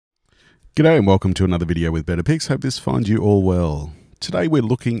G'day and welcome to another video with Better Pics. Hope this finds you all well. Today we're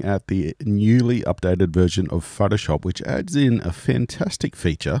looking at the newly updated version of Photoshop, which adds in a fantastic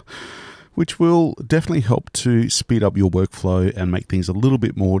feature which will definitely help to speed up your workflow and make things a little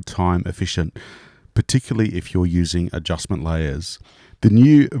bit more time efficient, particularly if you're using adjustment layers. The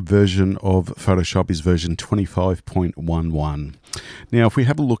new version of Photoshop is version 25.11. Now, if we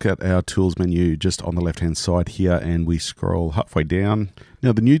have a look at our tools menu just on the left-hand side here and we scroll halfway down,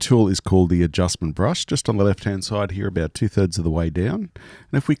 now the new tool is called the adjustment brush, just on the left-hand side here, about 2/3 of the way down.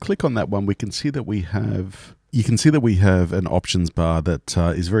 And if we click on that one, we can see that we have an options bar that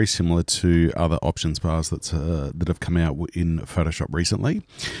is very similar to other options bars that have come out in Photoshop recently.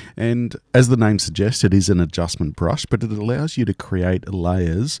 And as the name suggests, it is an adjustment brush, but it allows you to create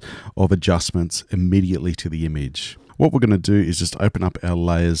layers of adjustments immediately to the image. What we're going to do is just open up our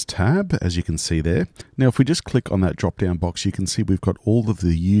Layers tab, as you can see there. Now, if we just click on that drop-down box, you can see we've got all of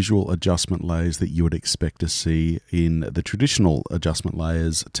the usual adjustment layers that you would expect to see in the traditional adjustment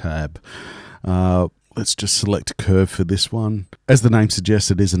layers tab. Let's just select curve for this one. As the name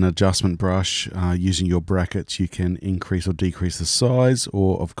suggests, it is an adjustment brush. Using your brackets, you can increase or decrease the size,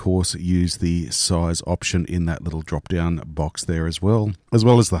 or of course use the size option in that little drop-down box there as well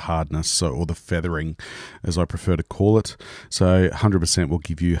as the hardness, or the feathering, as I prefer to call it. So 100% will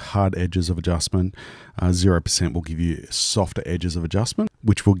give you hard edges of adjustment. 0% will give you softer edges of adjustment,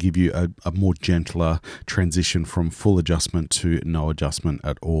 which will give you a more gentler transition from full adjustment to no adjustment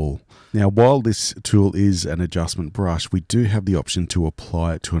at all. Now, while this tool is an adjustment brush, we do have the option to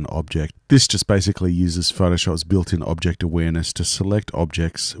apply it to an object. This just basically uses Photoshop's built-in object awareness to select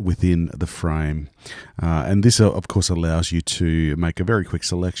objects within the frame. And this, of course, allows you to make a very quick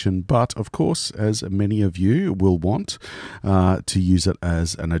selection, but of course, as many of you will want, to use it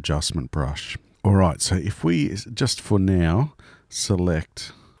as an adjustment brush. All right, so if we just for now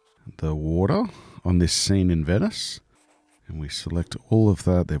select the water on this scene in Venice, and we select all of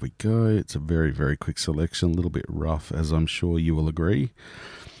that, there we go. It's a very, very quick selection, a little bit rough, as I'm sure you will agree.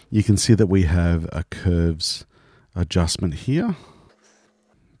 You can see that we have a curves adjustment here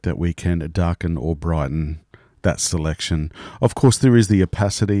that we can darken or brighten that selection. Of course, there is the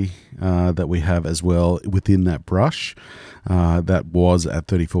opacity that we have as well within that brush. That was at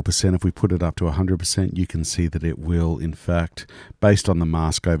 34%. If we put it up to 100%, you can see that it will, in fact, based on the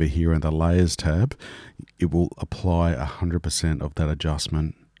mask over here in the Layers tab, it will apply 100% of that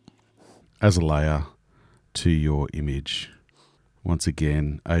adjustment as a layer to your image. Once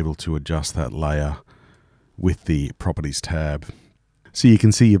again, able to adjust that layer with the Properties tab. So you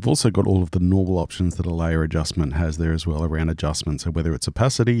can see you've also got all of the normal options that a layer adjustment has there as well around adjustments. So whether it's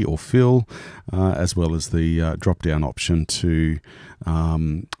opacity or fill, as well as the drop-down option to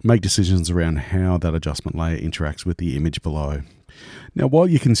make decisions around how that adjustment layer interacts with the image below. Now, while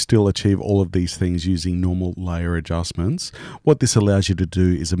you can still achieve all of these things using normal layer adjustments, what this allows you to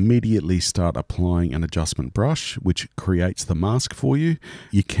do is immediately start applying an adjustment brush, which creates the mask for you.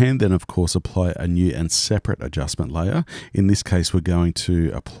 You can then, of course, apply a new and separate adjustment layer. In this case, we're going to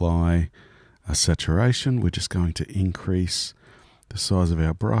apply a saturation. We're just going to increase the size of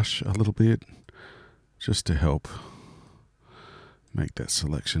our brush a little bit, just to help make that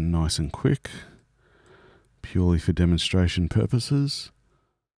selection nice and quick, purely for demonstration purposes.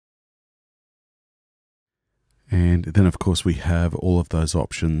 And then, of course, we have all of those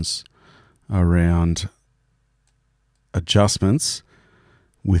options around adjustments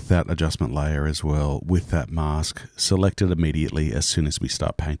with that adjustment layer as well, with that mask selected immediately as soon as we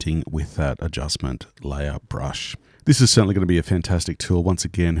start painting with that adjustment layer brush. This is certainly going to be a fantastic tool, once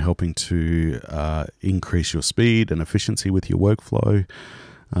again, helping to increase your speed and efficiency with your workflow.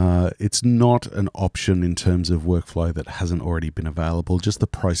 It's not an option in terms of workflow that hasn't already been available. Just the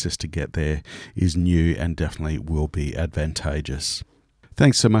process to get there is new and definitely will be advantageous.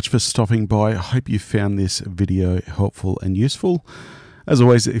 Thanks so much for stopping by. I hope you found this video helpful and useful. As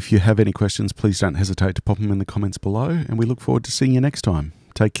always, if you have any questions, please don't hesitate to pop them in the comments below, and we look forward to seeing you next time.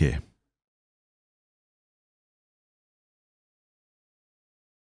 Take care.